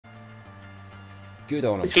Good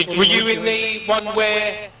on him. Were you in the one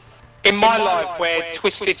where, in my live, where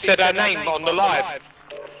Twisted said her name on the live?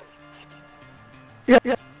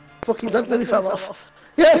 Yeah. Fucking did, then he fell off.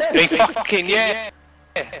 Yeah. He fucking, yeah.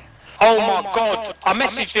 Oh my god. I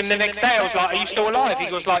messaged him the next day, I was like, are you still alive? He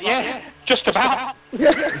was like, yeah, just about.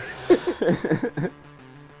 Yeah.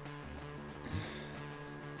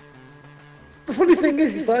 The funny thing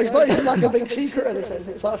is, it's not even like a big secret or anything.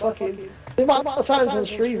 It's like fucking... The amount of times on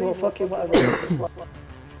stream or fucking whatever.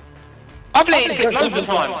 I've let it sit loads of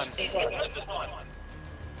times.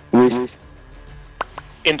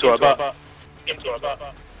 Into her butt.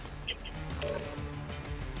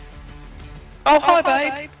 Oh, hi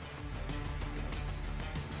babe.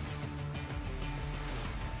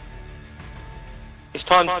 It's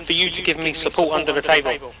time for you to give me support under the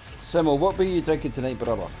table. Simmo, what were you drinking tonight,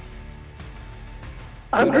 brother?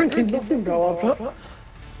 I'm drinking nothing, bro.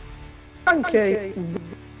 Okay.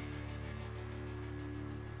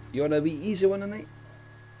 You want a wee easy one tonight?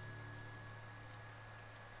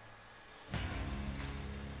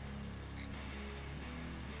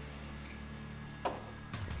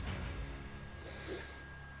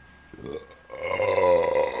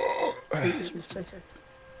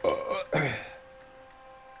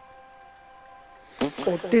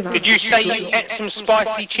 Did you say you ate some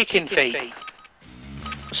spicy chicken feet?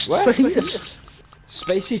 What?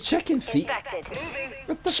 Spicy chicken feet?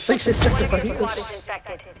 What the Spicy chicken fajitas?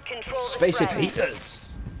 Spicy fajitas?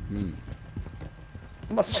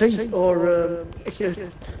 My tea, or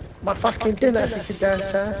my fucking dinner if you could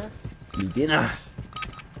dance, huh? Me dinner.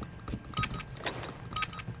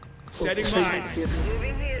 Setting mine.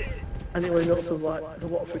 Anyway, not for like the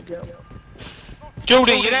Watford girl.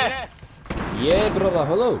 Jordy, you there? Yeah, brother,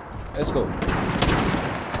 hello. Let's go.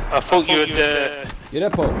 I thought you had, You there,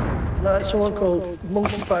 Paul? No, it's someone called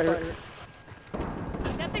Monkey Pirate.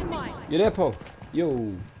 You there, Paul?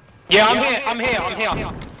 Yo. Yeah, I'm here.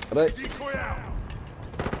 Right.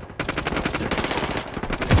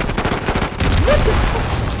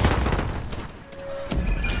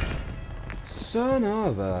 Son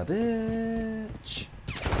of a bitch.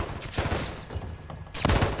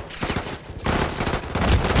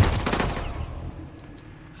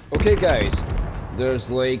 Okay guys, there's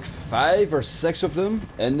like 5 or 6 of them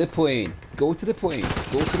in the plane. Go to the plane,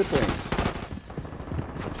 go to the plane.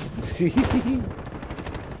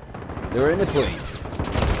 They're in the plane.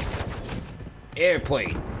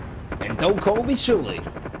 Airplane. And don't call me Sully.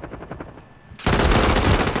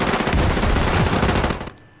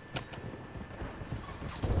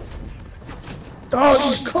 Oh,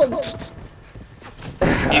 you cunt!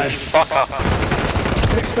 You fucker.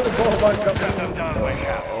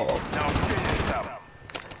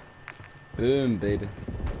 Boom, baby.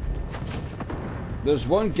 There's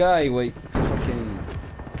one guy, like, fucking...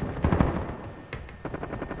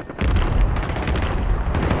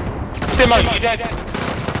 Simmo, you dead?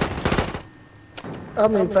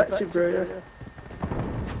 I'm infected, bro, yeah.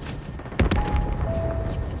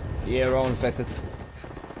 Yeah, we're all infected.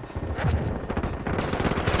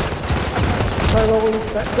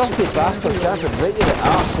 Dirty bastard camping right in the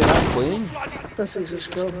arse of that plane. This is a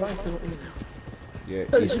scrub, man. Yeah,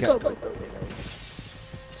 he's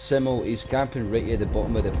Simmo, he's camping right at the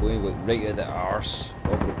bottom of the plane, like right at the arse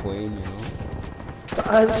of the plane, you know. The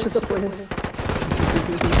arse of the plane.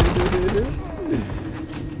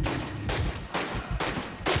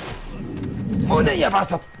 Oh no, you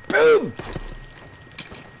bastard! Boom!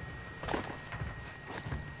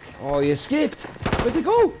 Oh, he escaped! Where'd he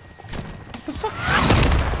go? What the fuck?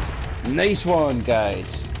 Nice one, guys.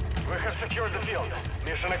 We have secured the field.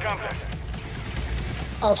 Mission accomplished.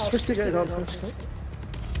 I'll switch to get on first.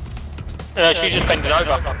 She's just bending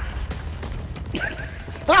over.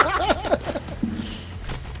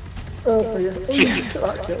 Oh, yeah.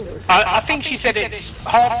 I think she said it's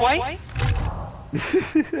halfway.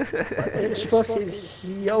 It's fucking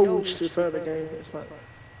huge to further game. It's like...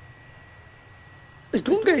 There's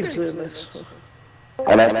gun games in this.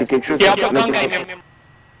 Yeah, I've got gun game in.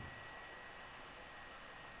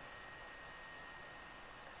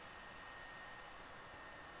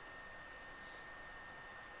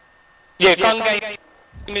 Yeah, gun game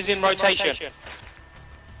is in rotation.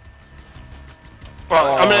 Right,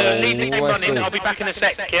 I'm gonna leave the game running, I'll be back in a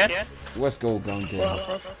sec, yeah? Let's go, gun game.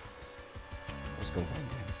 Let's go, gun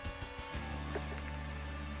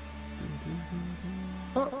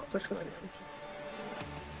game. Oh, definitely.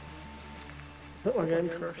 Put my game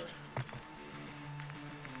first.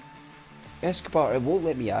 Escobar, it won't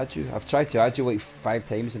let me add you. I've tried to add you like 5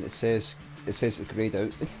 times and it says it's grayed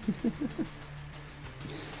out.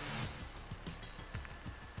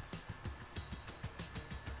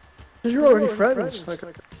 Because you're already friends. Like,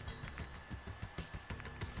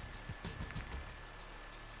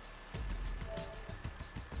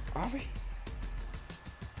 Are we?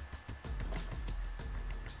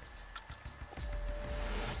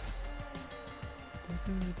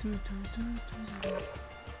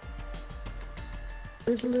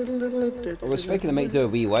 I was thinking I might do a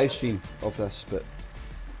wee live stream of this, but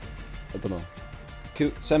I don't know. Cool.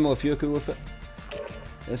 Simmo, if you're cool with it.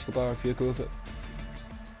 Escobar, if you're cool with it.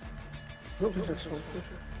 I don't think that's one.